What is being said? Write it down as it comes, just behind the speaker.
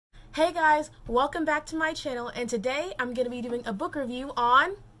Hey guys, welcome back to my channel, and today I'm going to be doing a book review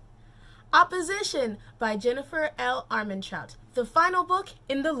on Opposition by Jennifer L. Armentrout, the final book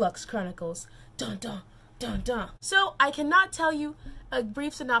in the Lux Chronicles. Dun dun dun dun. So I cannot tell you a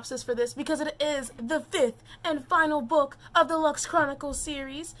brief synopsis for this because it is the fifth and final book of the Lux Chronicles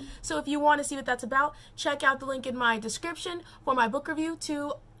series. So if you want to see what that's about, check out the link in my description for my book review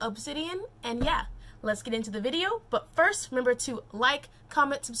to Obsidian, and yeah. Let's get into the video, but first remember to like,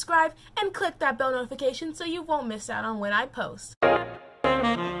 comment, subscribe, and click that bell notification so you won't miss out on when I post.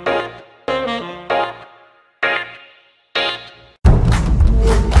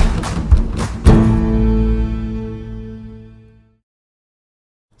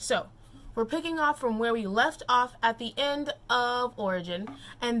 So, we're picking off from where we left off at the end of Origin,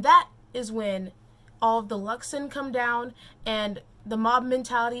 and that is when all of the Luxon come down and the mob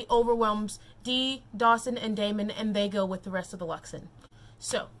mentality overwhelms Dee, Dawson, and Damon, and they go with the rest of the Luxon.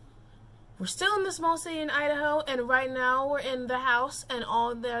 So, we're still in the small city in Idaho, and right now we're in the house, and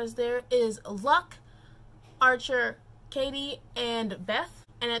all there's there is Luck, Archer, Katie, and Beth.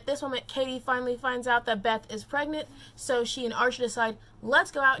 And at this moment, Katie finally finds out that Beth is pregnant, so she and Archer decide,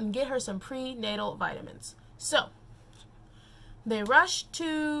 let's go out and get her some prenatal vitamins. So, they rush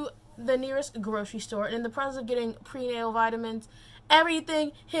to the nearest grocery store, and in the process of getting prenatal vitamins,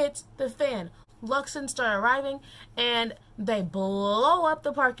 everything hits the fan. Luxon start arriving, and they blow up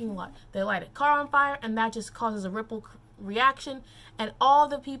the parking lot. They light a car on fire, and that just causes a ripple reaction, and all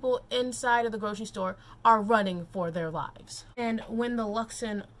the people inside of the grocery store are running for their lives. And when the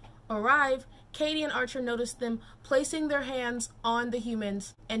Luxon arrive, Katie and Archer notice them placing their hands on the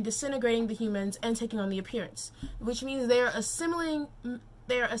humans and disintegrating the humans and taking on the appearance, which means they are assimilating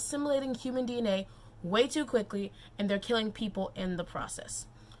human DNA way too quickly, and they're killing people in the process.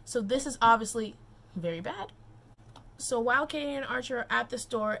 So this is obviously very bad. So while Katie and Archer are at the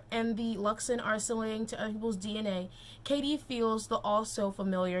store and the Luxon are assimilating to other people's DNA, Katie feels the also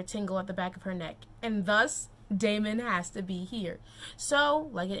familiar tingle at the back of her neck, and thus Damon has to be here. So,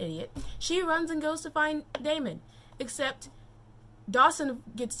 like an idiot, she runs and goes to find Damon, except Dawson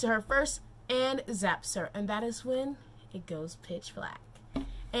gets to her first and zaps her, and that is when it goes pitch black.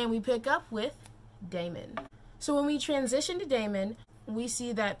 And we pick up with Damon. So when we transition to Damon, we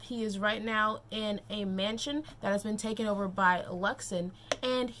see that he is right now in a mansion that has been taken over by Luxon,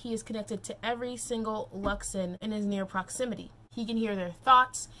 and he is connected to every single Luxon in his near proximity. He can hear their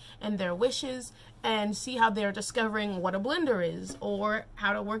thoughts and their wishes and see how they're discovering what a blender is or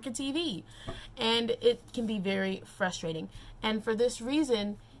how to work a TV. And it can be very frustrating. And for this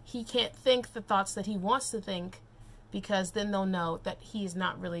reason, he can't think the thoughts that he wants to think, because then they'll know that he's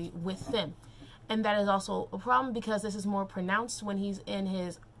not really with them. And that is also a problem because this is more pronounced when he's in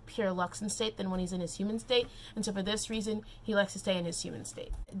his pure Luxon state than when he's in his human state. And so for this reason, he likes to stay in his human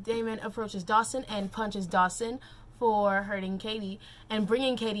state. Damon approaches Dawson and punches Dawson for hurting Katie and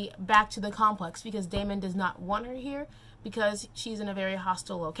bringing Katie back to the complex because Damon does not want her here because she's in a very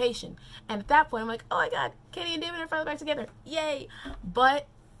hostile location. And at that point, I'm like, oh my god, Katie and Damon are finally back together. Yay! But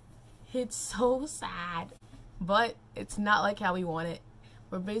it's so sad. But it's not like how we want it.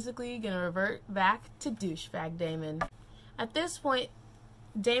 We're basically going to revert back to douchebag Damon. At this point,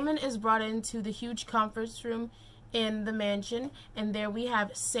 Damon is brought into the huge conference room in the mansion, and there we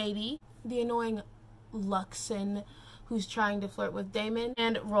have Sadie, the annoying Luxon who's trying to flirt with Damon,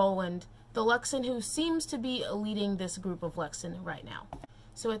 and Roland, the Luxon who seems to be leading this group of Luxon right now.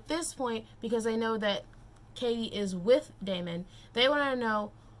 So at this point, because they know that Katie is with Damon, they want to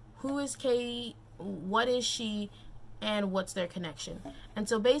know who is Katie, what is she, and what's their connection. And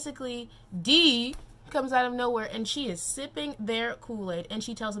so basically, Dee comes out of nowhere and she is sipping their Kool-Aid, and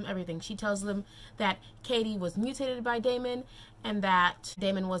she tells them everything. She tells them that Katie was mutated by Damon and that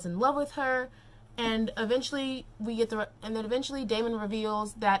Damon was in love with her, and eventually eventually Damon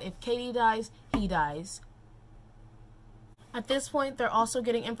reveals that if Katie dies, he dies. At this point, they're also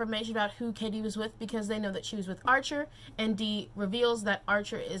getting information about who Katie was with because they know that she was with Archer, and Dee reveals that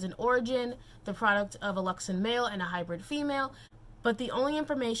Archer is an Origin, the product of a Luxon male and a hybrid female. But the only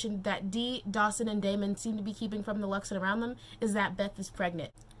information that Dee, Dawson, and Damon seem to be keeping from the Luxon around them is that Beth is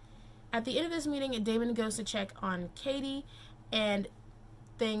pregnant. At the end of this meeting, Damon goes to check on Katie, and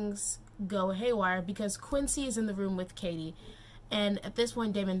things go haywire because Quincy is in the room with Katie. And at this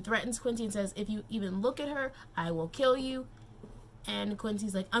point, Damon threatens Quincy and says, if you even look at her, I will kill you. And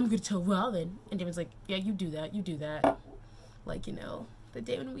Quincy's like, I'm gonna tell Robin. And Damon's like, yeah, you do that. Like, you know, the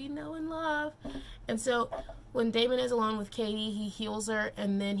Damon we know and love. And so when Damon is alone with Katie, he heals her,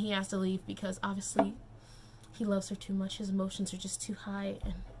 and then he has to leave because obviously he loves her too much. His emotions are just too high,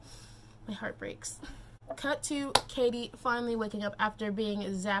 and my heart breaks. cut to Katie finally waking up after being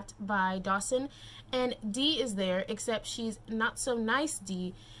zapped by Dawson, and Dee is there, except she's not so nice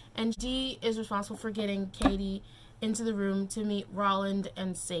Dee, and Dee is responsible for getting Katie into the room to meet Roland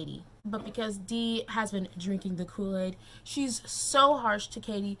and Sadie. But because Dee has been drinking the Kool-Aid, she's so harsh to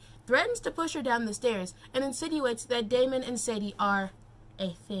Katie, threatens to push her down the stairs, and insinuates that Damon and Sadie are a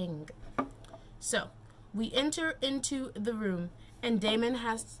thing. So, we enter into the room, and Damon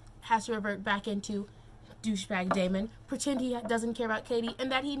has to revert back into douchebag Damon, pretend he doesn't care about Katie,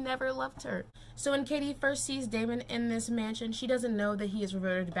 and that he never loved her. So when Katie first sees Damon in this mansion, she doesn't know that he has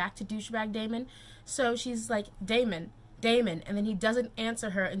reverted back to douchebag Damon, so she's like, Damon, Damon, and then he doesn't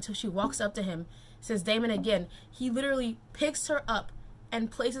answer her until she walks up to him, says Damon again. He literally picks her up and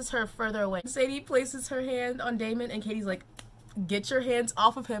places her further away. Sadie places her hand on Damon, and Katie's like, get your hands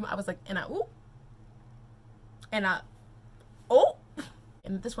off of him. I was like, and I, ooh. And I, oh.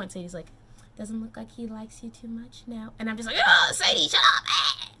 And at this point, Sadie's like, doesn't look like he likes you too much now. And I'm just like, oh, Sadie, shut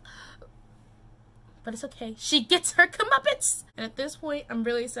up. But it's okay. She gets her comeuppance. And at this point, I'm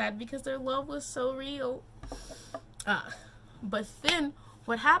really sad because their love was so real. But then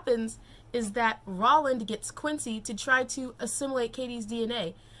what happens is that Roland gets Quincy to try to assimilate Katie's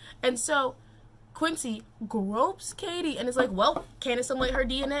DNA. And so Quincy gropes Katie and is like, well, can't assimilate her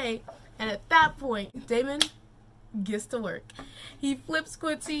DNA. And at that point, Damon gets to work. He flips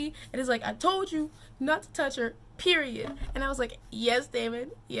Quincy and is like, I told you not to touch her, period. And I was like, yes,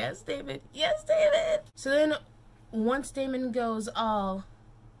 Damon, yes, Damon, yes, Damon. So then once Damon goes all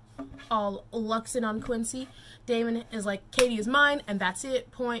Luxin on Quincy, Damon is like, Katie is mine, and that's it,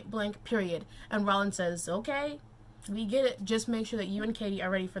 point blank, period. And Roland says, okay, we get it, just make sure that you and Katie are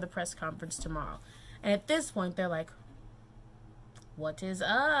ready for the press conference tomorrow. And at this point, they're like, what is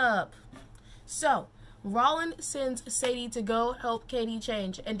up? So Roland sends Sadie to go help Katie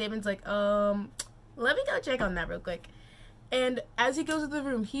change, and Damon's like, let me go check on that real quick. And as he goes to the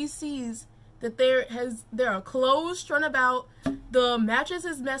room, he sees that there are clothes strewn about, the mattress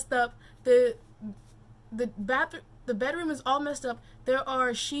is messed up, the bedroom is all messed up, there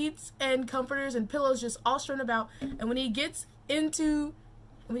are sheets and comforters and pillows just all strewn about, and when he gets into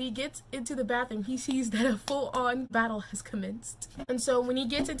the bathroom, he sees that a full-on battle has commenced. And so when he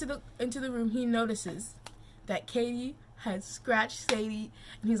gets into the room, he notices that Katie has scratched Sadie,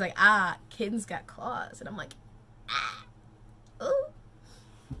 and he's like, ah, kitten's got claws. And I'm like, ah, ooh.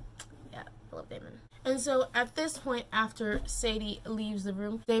 Yeah, I love Damon. And so at this point, after Sadie leaves the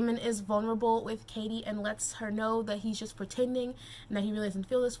room, Damon is vulnerable with Katie and lets her know that he's just pretending and that he really doesn't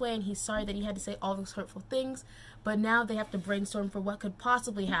feel this way, and he's sorry that he had to say all those hurtful things. But now they have to brainstorm for what could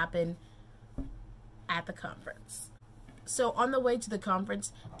possibly happen at the conference. So on the way to the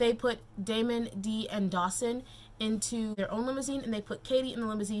conference, they put Damon, Dee, and Dawson into their own limousine, and they put Katie in the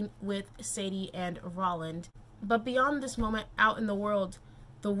limousine with Sadie and Roland. But beyond this moment out in the world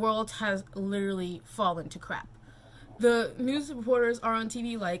has literally fallen to crap. The news reporters are on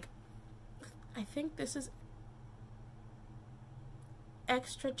TV like, I think this is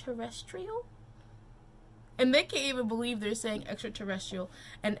extraterrestrial? And they can't even believe they're saying extraterrestrial.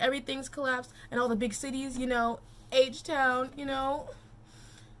 And everything's collapsed, and all the big cities, you know, H-Town, you know,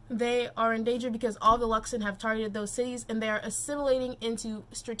 they are in danger because all the Luxon have targeted those cities, and they are assimilating into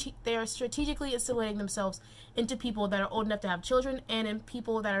strategically assimilating themselves into people that are old enough to have children and in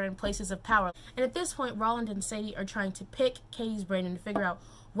people that are in places of power. And at this point, Roland and Sadie are trying to pick Katie's brain and figure out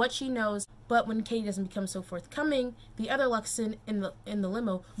what she knows. But when Katie doesn't become so forthcoming, the other Luxon in the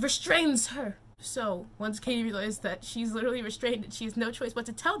limo restrains her. So once Katie realizes that she's literally restrained and she has no choice but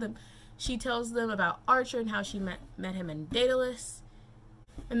to tell them, she tells them about Archer and how she met him in Daedalus.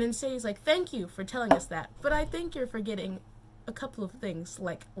 And then Sadie's like, thank you for telling us that, but I think you're forgetting a couple of things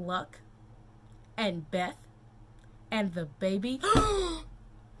like Luck and Beth and the baby.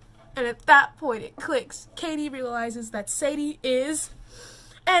 And at that point it clicks. Katie realizes that Sadie is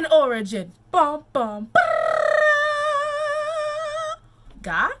an origin. Bum bum.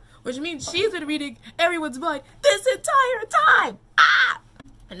 Guy? Which means she's been reading everyone's mind this entire time. Ah!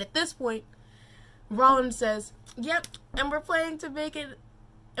 And at this point, Roland says, yep, and we're planning to make a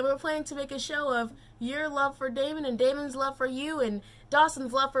show of your love for Damon and Damon's love for you and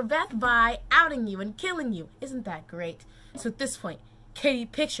Dawson's love for Beth by outing you and killing you. Isn't that great? So at this point, Katie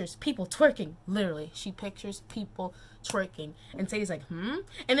pictures people twerking. Literally, she pictures people twerking. And Sadie's like,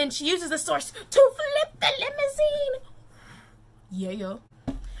 And then she uses the source to flip the limousine. Yeah.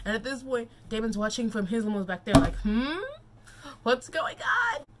 And at this point, Damon's watching from his limo back there like, what's going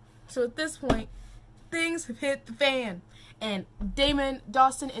on? So at this point, things have hit the fan. And Damon,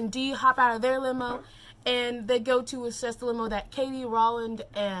 Dawson, and Dee hop out of their limo, and they go to assess the limo that Katie, Roland,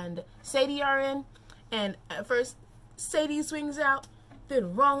 and Sadie are in. And at first, Sadie swings out,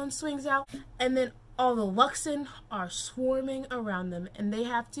 then Roland swings out, and then all the Luxon are swarming around them, and they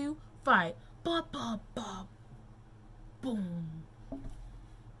have to fight. Ba ba ba, boom,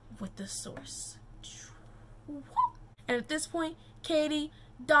 with the source. And at this point, Katie,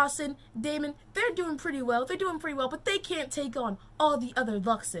 Dawson, Damon, they're doing pretty well. But they can't take on all the other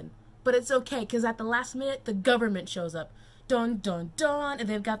Luxon. But it's okay, because at the last minute, the government shows up. Dun, dun, dun. And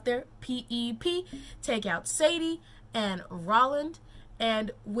they've got their PEP, take out Sadie and Roland.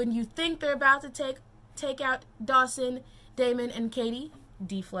 And when you think they're about to take out Dawson, Damon, and Katie,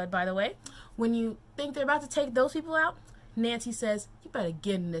 defled by the way, when you think they're about to take those people out, Nancy says, "You better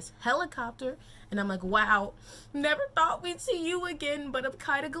get in this helicopter." And I'm like, wow, never thought we'd see you again, but I'm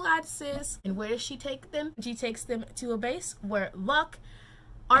kind of glad, sis. And where does she take them? She takes them to a base where Luck,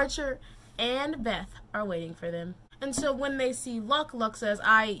 Archer, and Beth are waiting for them. And so when they see Luck, Luck says,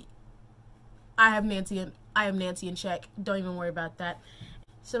 I am Nancy in check. Don't even worry about that.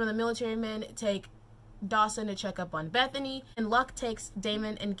 Some of the military men take Dawson to check up on Bethany, and Luck takes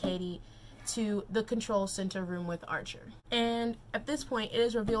Damon and Katie to the control center room with Archer. And at this point, it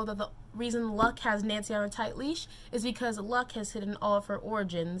is revealed that the reason Luck has Nancy on a tight leash is because Luck has hidden all of her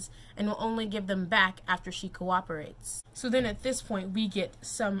origins and will only give them back after she cooperates. So then at this point, we get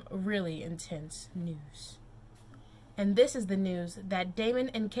some really intense news. And this is the news that Damon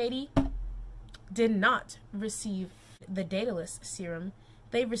and Katie did not receive the Daedalus serum.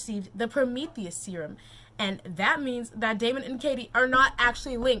 They received the Prometheus serum. And that means that Damon and Katie are not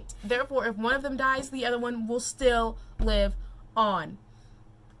actually linked. Therefore, if one of them dies, the other one will still live on.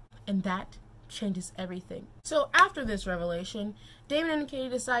 And that changes everything. So after this revelation, Damon and Katie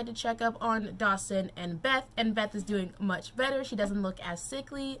decide to check up on Dawson and Beth is doing much better. She doesn't look as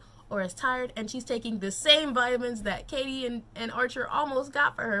sickly or as tired, and she's taking the same vitamins that Katie and Archer almost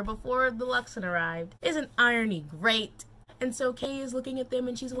got for her before the Luxon arrived. Isn't irony great? And so Katie is looking at them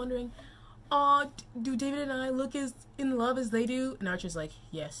and she's wondering, "Oh, do David and I look as in love as they do?" And Archer's like,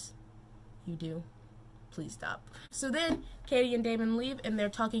 "Yes, you do. Please stop." So then Katie and Damon leave and they're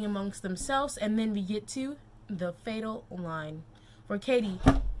talking amongst themselves, and then we get to the fatal line where Katie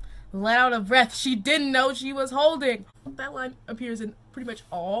let out a breath she didn't know she was holding. That line appears in pretty much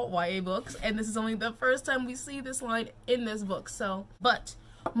all YA books, and this is only the first time we see this line in this book. But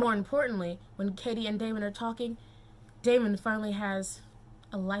more importantly, when Katie and Damon are talking, Damon finally has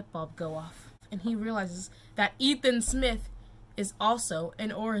a light bulb go off, and he realizes that Ethan Smith is also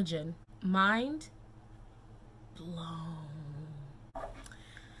an origin. Mind blown.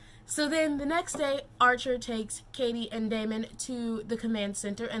 So then the next day, Archer takes Katie and Damon to the command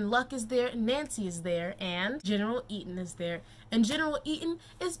center, and Luck is there, Nancy is there, and General Eaton is there. And General Eaton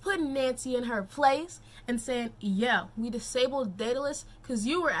is putting Nancy in her place and saying, "Yeah, we disabled Daedalus because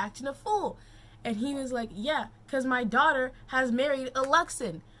you were acting a fool." And he was like, "Yeah, because my daughter has married a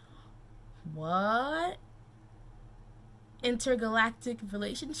Luxon." What? Intergalactic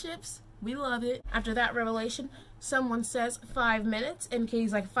relationships? We love it. After that revelation, someone says 5 minutes, and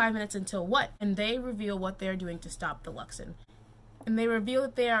Katie's like, 5 minutes until what? And they reveal what they're doing to stop the Luxon. And they reveal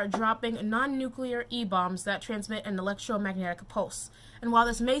that they are dropping non-nuclear E-bombs that transmit an electromagnetic pulse. And while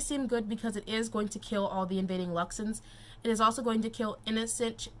this may seem good because it is going to kill all the invading Luxons, it is also going to kill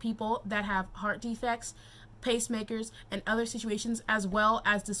innocent people that have heart defects, pacemakers, and other situations, as well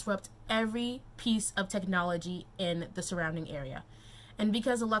as disrupt every piece of technology in the surrounding area. And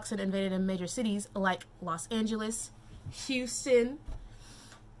because the Luxon invaded in major cities like Los Angeles, Houston,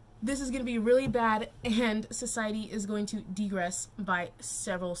 this is going to be really bad, and society is going to degress by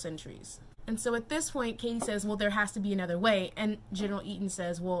several centuries. And so at this point, Katie says, "Well, there has to be another way," and General Eaton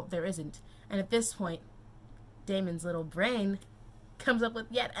says, "Well, there isn't." And at this point, Damon's little brain comes up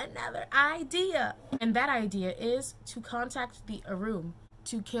with yet another idea. And that idea is to contact the Arum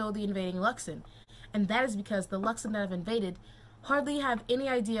to kill the invading Luxon. And that is because the Luxon that have invaded hardly have any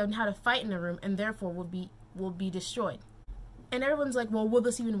idea on how to fight in Arum, and therefore will be destroyed. And everyone's like, "Well, will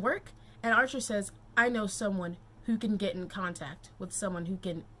this even work?" And Archer says, "I know someone who can get in contact with someone who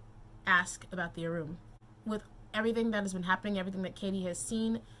can ask about the Arum." With everything that has been happening, everything that Katie has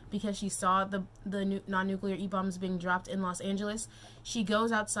seen, because she saw the non-nuclear E-bombs being dropped in Los Angeles, she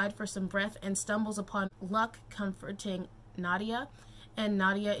goes outside for some breath and stumbles upon Luck comforting Nadia. And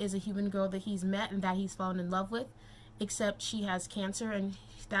Nadia is a human girl that he's met and that he's fallen in love with, except she has cancer, and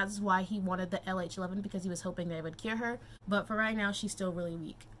that's why he wanted the LH11, because he was hoping they would cure her. But for right now, she's still really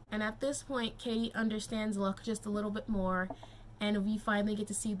weak. And at this point, Katie understands Luck just a little bit more, and we finally get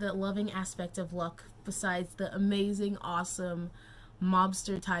to see the loving aspect of Luck besides the amazing, awesome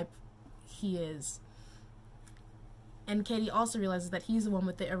mobster type he is. And Katie also realizes that he's the one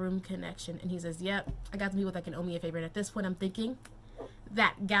with the Arum connection. And he says, yep, I got the people that can owe me a favor. And at this point, I'm thinking,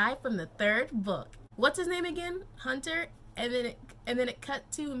 that guy from the 3rd book. What's his name again? Hunter? And then it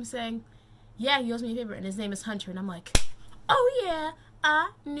cut to him saying, yeah, he owes me a favor. And his name is Hunter. And I'm like, oh yeah,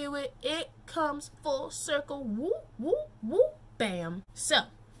 I knew it. It comes full circle. Woo, woo, woo, bam. So,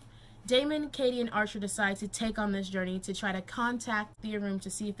 Damon, Katie, and Archer decide to take on this journey to try to contact the Arum to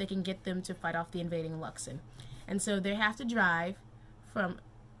see if they can get them to fight off the invading Luxon. And so they have to drive from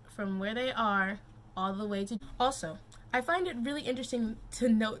where they are all the way to... Also, I find it really interesting to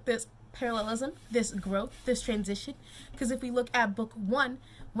note this parallelism, this growth, this transition, because if we look at book 1,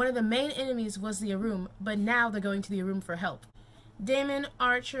 one of the main enemies was the Arum, but now they're going to the Arum for help. Damon,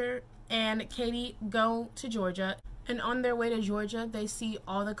 Archer, and Katie go to Georgia. And on their way to Georgia, they see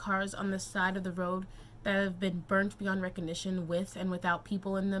all the cars on the side of the road that have been burnt beyond recognition with and without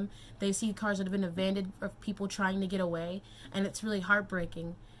people in them. They see cars that have been abandoned of people trying to get away, and it's really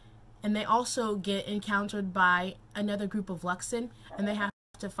heartbreaking. And they also get encountered by another group of Luxon, and they have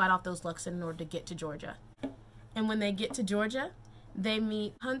to fight off those Luxon in order to get to Georgia. And when they get to Georgia, they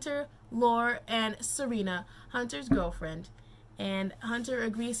meet Hunter, Lore, and Serena, Hunter's girlfriend. And Hunter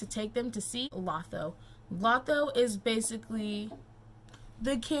agrees to take them to see Lotho. Lotho is basically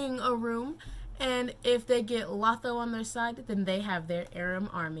the king Arum, and if they get Lotho on their side, then they have their Arum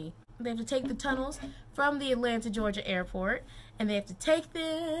army. They have to take the tunnels from the Atlanta, Georgia airport, and they have to take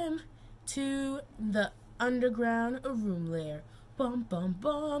them to the underground Arum lair. Bum, bum,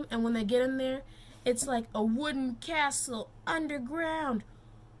 bum. And when they get in there, it's like a wooden castle underground.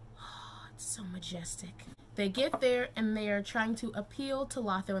 Oh, it's so majestic. They get there, and they are trying to appeal to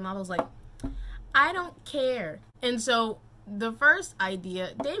Lotho, and Lotho's like, I don't care. And so the first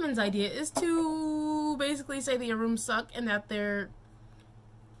idea, Damon's idea, is to basically say the Arum suck and that they're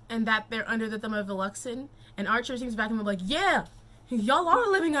under the thumb of the Luxon. And Archer seems back and I'm like, yeah, y'all are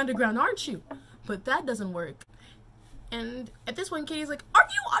living underground, aren't you? But that doesn't work. And at this point, Katie's like, are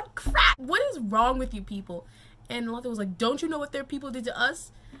you on crack? What is wrong with you people? And Lotho was like, don't you know what their people did to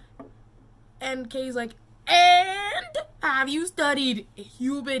us? And Katie's like, and have you studied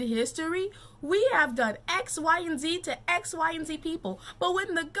human history? We have done X, Y, and Z to X, Y, and Z people. But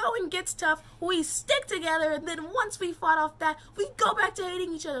when the going gets tough, we stick together, and then once we fought off that, we go back to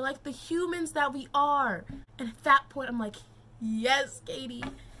hating each other like the humans that we are. And at that point, I'm like, yes, Katie,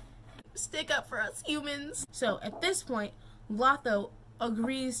 stick up for us humans. So at this point, Lotho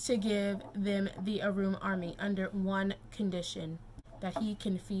agrees to give them the Arum army under one condition, that he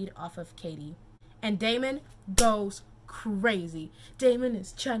can feed off of Katie. And Damon goes crazy. Damon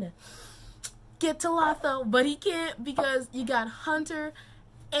is trying to get to Lotho, but he can't because you got Hunter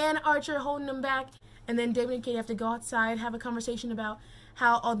and Archer holding him back. And then Damon and Katie have to go outside, have a conversation about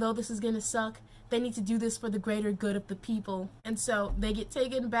how, although this is going to suck, they need to do this for the greater good of the people. And so they get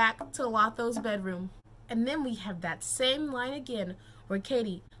taken back to Lotho's bedroom. And then we have that same line again where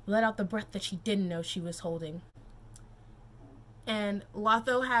Katie let out the breath that she didn't know she was holding. And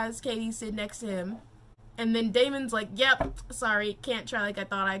Lotho has Katie sit next to him. And then Damon's like, yep, sorry, can't try like I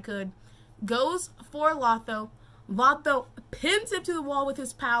thought I could. Goes for Lotho. Lotho pins him to the wall with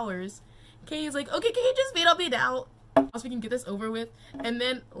his powers. Katie's like, okay, can you just beat me now so we can get this over with? And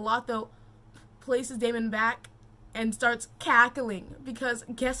then Lotho places Damon back and starts cackling because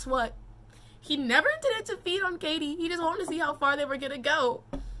guess what? He never intended to feed on Katie. He just wanted to see how far they were gonna go.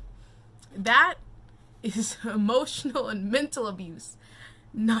 That is emotional and mental abuse.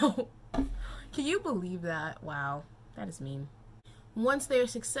 No. Can you believe that? Wow. That is mean. Once they are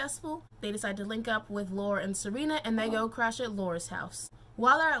successful, they decide to link up with Lore and Serena, and they go crash at Lore's house.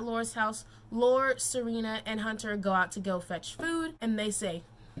 While they're at Lore's house, Lore, Serena, and Hunter go out to go fetch food, and they say,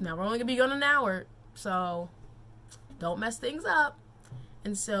 now we're only gonna be gone an hour, so don't mess things up.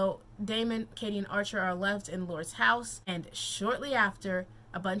 And so Damon, Katie, and Archer are left in Lore's house, and shortly after,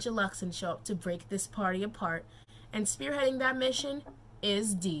 a bunch of Luxon show up to break this party apart, and spearheading that mission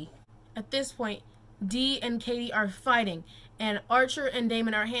is Dee. At this point, Dee and Katie are fighting, and Archer and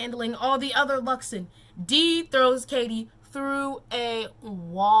Damon are handling all the other Luxon. Dee throws Katie through a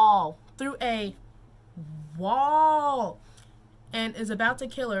wall, and is about to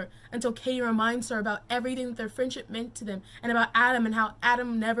kill her until Katie reminds her about everything that their friendship meant to them, and about Adam and how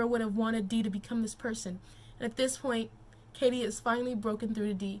Adam never would have wanted Dee to become this person. And at this point, Katie is finally broken through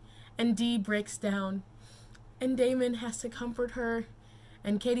to Dee, and Dee breaks down. And Damon has to comfort her,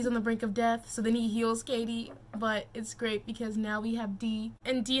 and Katie's on the brink of death, so then he heals Katie, but it's great because now we have Dee,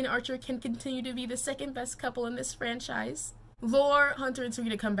 and Dee and Archer can continue to be the second best couple in this franchise. Lore, Hunter, and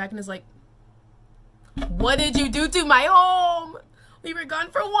Serena come back and is like, what did you do to my home? We were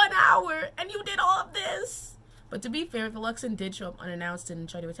gone for 1 hour, and you did all of this. But to be fair, the Luxon did show up unannounced and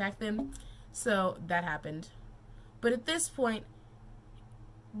try to attack them, so that happened. But at this point,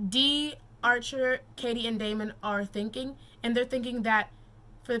 Dee, Archer, Katie, and Damon are thinking, and they're thinking that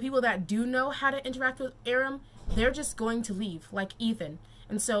for the people that do know how to interact with Aram, they're just going to leave, like Ethan.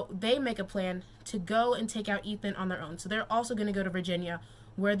 And so they make a plan to go and take out Ethan on their own. So they're also going to go to Virginia,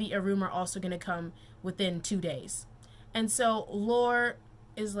 where the Arum are also going to come within 2 days. And so Lore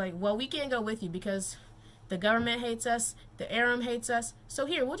is like, well, we can't go with you because the government hates us, the Aram hates us, so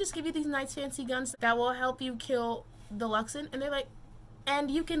here, we'll just give you these nice fancy guns that will help you kill the Luxon. And they're like,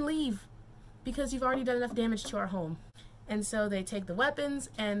 and you can leave because you've already done enough damage to our home. And so they take the weapons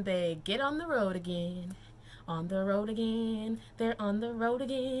and they get on the road again. On the road again. They're on the road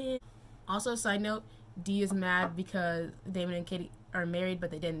again. Also, side note, Dee is mad because Damon and Katie are married, but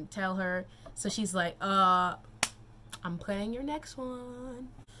they didn't tell her. So she's like, I'm planning your next one.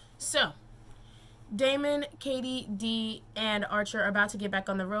 So, Damon, Katie, Dee, and Archer are about to get back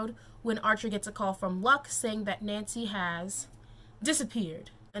on the road when Archer gets a call from Luck saying that Nancy has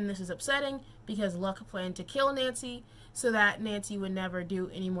disappeared. And this is upsetting because Luck planned to kill Nancy so that Nancy would never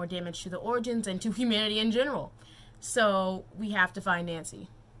do any more damage to the Origins and to humanity in general. So we have to find Nancy.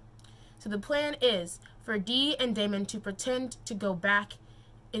 So the plan is for Dee and Damon to pretend to go back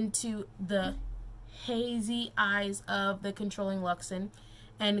into the hazy eyes of the controlling Luxon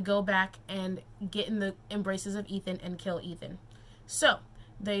and go back and get in the embraces of Ethan and kill Ethan. So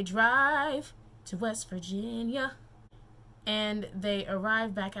they drive to West Virginia and they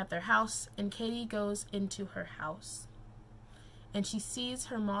arrive back at their house, and Katie goes into her house and she sees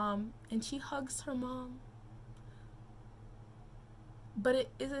her mom and she hugs her mom. But it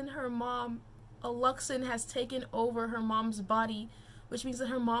isn't her mom. A Luxon has taken over her mom's body, which means that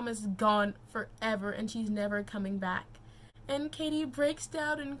her mom is gone forever and she's never coming back. And Katie breaks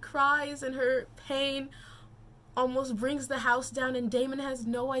down and cries, and her pain almost brings the house down, and Damon has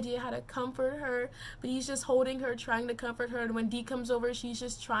no idea how to comfort her, but he's just holding her, trying to comfort her, and when Dee comes over, she's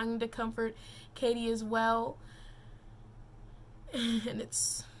just trying to comfort Katie as well. And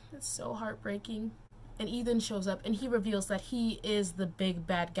it's so heartbreaking. And Ethan shows up, and he reveals that he is the big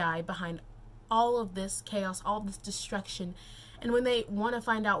bad guy behind all of this chaos, all this destruction. And when they want to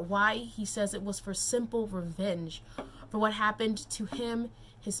find out why, he says it was for simple revenge for what happened to him,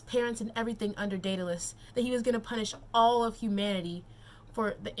 his parents, and everything under Daedalus, that he was going to punish all of humanity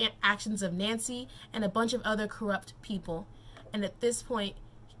for the actions of Nancy and a bunch of other corrupt people. And at this point,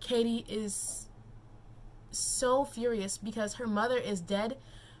 Katie is so furious because her mother is dead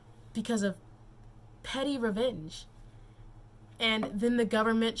because of petty revenge. And then the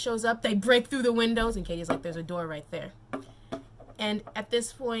government shows up, they break through the windows, and Katie's like, there's a door right there. And at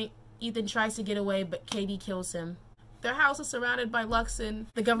this point, Ethan tries to get away, but Katie kills him. Their house is surrounded by Luxon.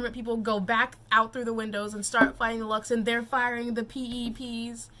 The government people go back out through the windows and start fighting the Luxon. They're firing the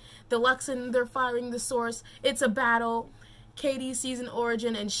PEPs. The Luxon, they're firing the Source. It's a battle. Katie sees an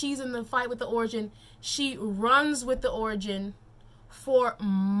Origin, and she's in the fight with the Origin. She runs with the Origin for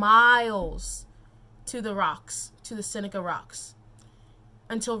miles to the rocks, to the Seneca rocks,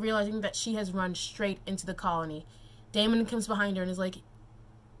 until realizing that she has run straight into the colony. Damon comes behind her and is like,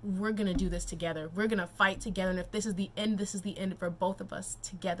 we're gonna do this together. We're gonna fight together, and if this is the end, this is the end for both of us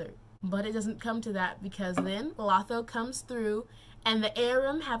together. But it doesn't come to that, because then Lotho comes through, and the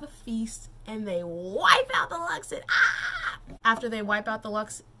Aram have a feast, and they wipe out the Luxon. Ah! After they wipe out the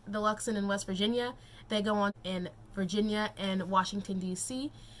Luxon in West Virginia, they go on in Virginia and Washington,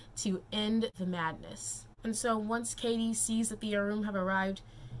 D.C. to end the madness. And so once Katie sees that the Arum have arrived,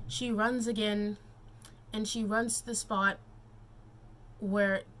 she runs again, and she runs to the spot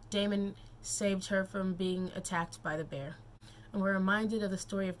where Damon saved her from being attacked by the bear. And we're reminded of the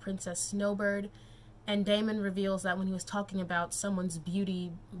story of Princess Snowbird, and Damon reveals that when he was talking about someone's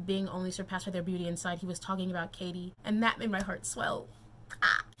beauty being only surpassed by their beauty inside, he was talking about Katie, and that made my heart swell.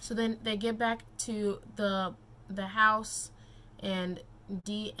 Ah! So then they get back to the house, and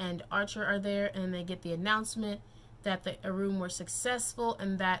Dee and Archer are there, and they get the announcement that the Arum were successful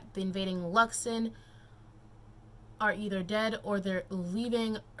and that the invading Luxon are either dead or they're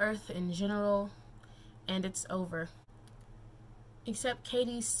leaving Earth in general, and it's over. Except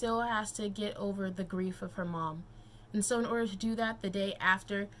Katie still has to get over the grief of her mom. And so in order to do that, the day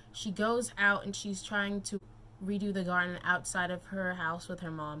after, she goes out and she's trying to redo the garden outside of her house with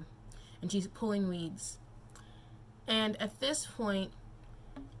her mom. And she's pulling weeds. And at this point,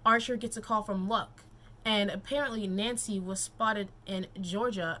 Archer gets a call from Luck. And apparently Nancy was spotted in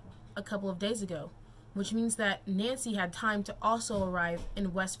Georgia a couple of days ago, which means that Nancy had time to also arrive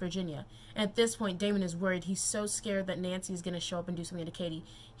in West Virginia. And at this point, Damon is worried. He's so scared that Nancy is going to show up and do something to Katie.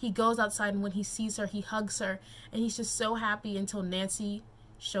 He goes outside, and when he sees her, he hugs her, and he's just so happy until Nancy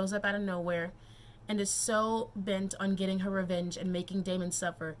shows up out of nowhere and is so bent on getting her revenge and making Damon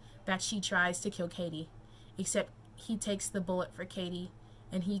suffer that she tries to kill Katie. Except he takes the bullet for Katie,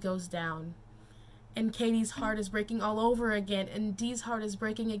 and he goes down. And Katie's heart is breaking all over again, and Dee's heart is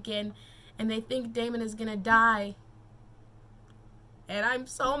breaking again, and they think Damon is gonna die. And I'm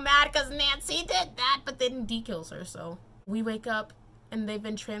so mad because Nancy did that, but then Dee kills her. So we wake up, and they've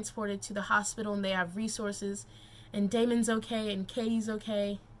been transported to the hospital, and they have resources, and Damon's okay, and Katie's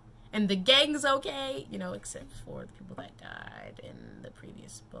okay, and the gang's okay, you know, except for the people that died in the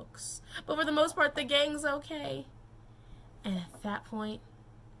previous books. But for the most part, the gang's okay. And at that point,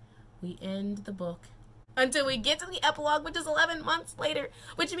 we end the book until we get to the epilogue, which is 11 months later,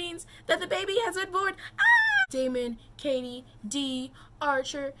 which means that the baby has been born. Ah! Damon, Katie, Dee,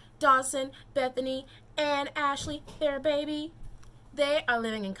 Archer, Dawson, Bethany, and Ashley, their baby. They are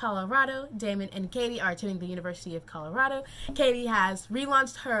living in Colorado. Damon and Katie are attending the University of Colorado. Katie has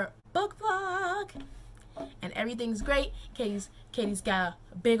relaunched her book blog, and everything's great. Katie's got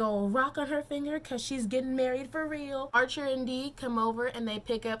a big old rock on her finger because she's getting married for real. Archer and Dee come over, and they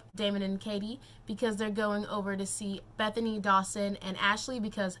pick up Damon and Katie because they're going over to see Bethany, Dawson, and Ashley,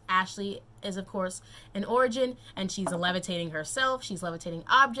 because Ashley is, of course, an origin, and she's levitating herself. She's levitating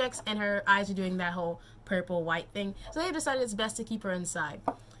objects, and her eyes are doing that whole purple-white thing. So they decided it's best to keep her inside.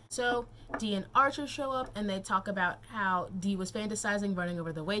 So Dee and Archer show up, and they talk about how Dee was fantasizing running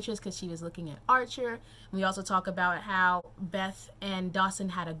over the waitress because she was looking at Archer. We also talk about how Beth and Dawson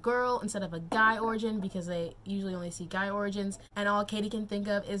had a girl instead of a guy origin because they usually only see guy origins. And all Katie can think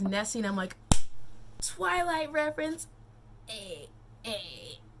of is Nessie, and I'm like, Twilight reference.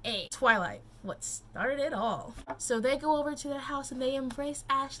 Twilight, what started it all. So they go over to their house, and they embrace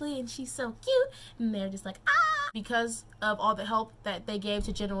Ashley, and she's so cute, and they're just like, ah! Because of all the help that they gave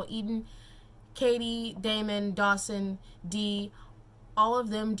to General Eden, Katie, Damon, Dawson, Dee, all of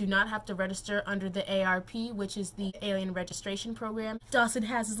them do not have to register under the ARP, which is the Alien Registration Program. Dawson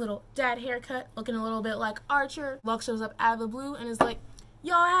has his little dad haircut, looking a little bit like Archer. Luck shows up out of the blue and is like,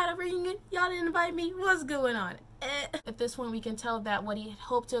 y'all had a reunion? Y'all didn't invite me? What's going on? At this point, we can tell that what he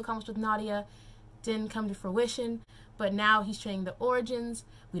hoped to accomplish with Nadia didn't come to fruition, but now he's training the origins.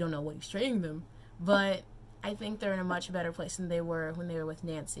 We don't know what he's training them, but I think they're in a much better place than they were when they were with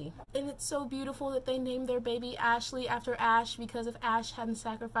Nancy. And it's so beautiful that they named their baby Ashley after Ash, because if Ash hadn't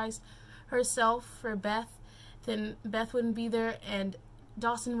sacrificed herself for Beth, then Beth wouldn't be there, and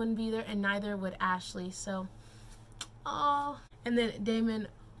Dawson wouldn't be there, and neither would Ashley. So, oh. And then Damon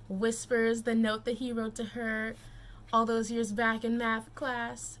whispers the note that he wrote to her all those years back in math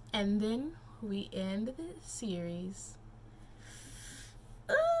class. And then we end the series.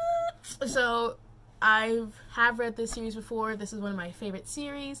 So I have read this series before. This is one of my favorite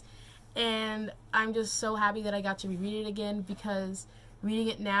series, and I'm just so happy that I got to reread it again, because reading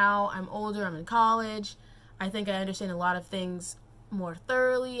it now, I'm older, I'm in college, I think I understand a lot of things more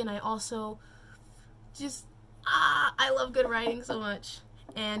thoroughly, and I also just, I love good writing so much.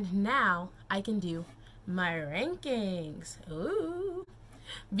 And now I can do my rankings. Ooh.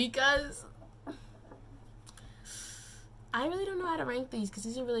 Because I really don't know how to rank these because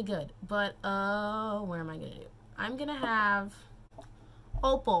these are really good. But, where am I going to do? I'm going to have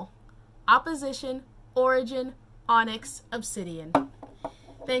Opal, Opposition, Origin, Onyx, Obsidian.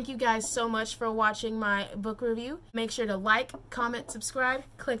 Thank you guys so much for watching my book review. Make sure to like, comment, subscribe,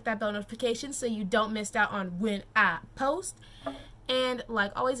 click that bell notification so you don't miss out on when I post. And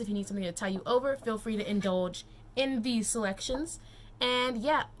like always, if you need something to tie you over, feel free to indulge in these selections. And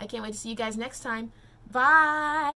yeah, I can't wait to see you guys next time. Bye!